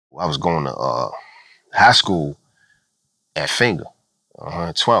I was going to high school at Finger,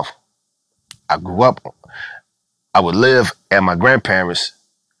 112th. I grew up. I would live at my grandparents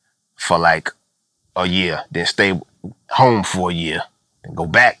for like a year, then stay home for a year, and go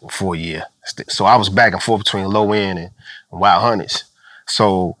back for a year. So I was back and forth between low end and Wild Hundreds.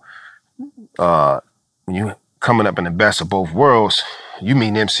 So when you coming up in the best of both worlds, you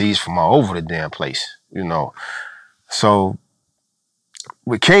meet MCs from all over the damn place, you know. So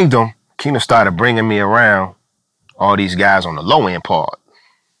with Kingdom started bringing me around all these guys on the low end part.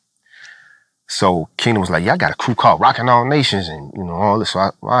 So Kingdom was like, yeah, I got a crew called Rockin' All Nations and, you know, all this.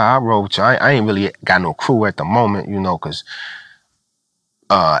 So I rode with you. I ain't really got no crew at the moment, you know, because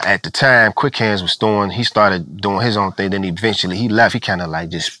at the time, Quick Hands was he started doing his own thing. Then eventually he left. He kind of like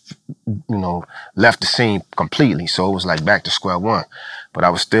just, you know, left the scene completely. So it was like back to square one. But I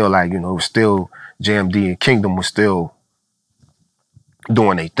was still like, you know, it was still JMD and Kingdom was still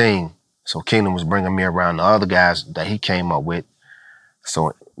doing their thing. So Kingdom was bringing me around the other guys that he came up with.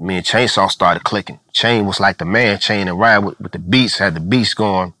 So me and Chainsaw started clicking. Chain was like the man, Chain and Ride with the beats, had the beats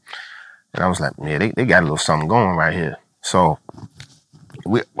going. And I was like, yeah, they got a little something going right here. So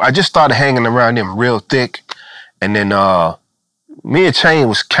I just started hanging around them real thick. And then me and Chain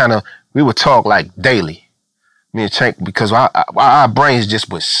was we would talk like daily. Me and Chain, because our brains just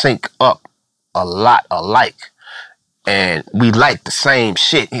would sync up a lot alike. And we like the same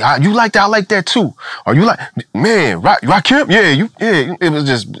shit. You like that? I like that too. Or you like, man, Vakill? Yeah.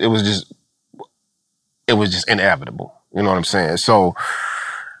 It was just inevitable. You know what I'm saying? So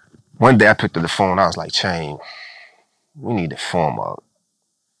one day I picked up the phone. I was like, Chain, we need to form a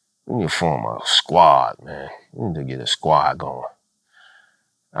squad, man. We need to get a squad going.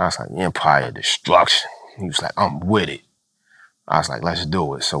 I was like, Empire Destruction. He was like, I'm with it. I was like, let's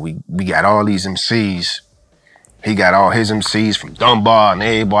do it. So we got all these MCs. He got all his MCs from Dunbar and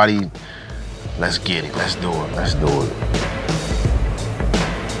everybody. Let's get it. Let's do it.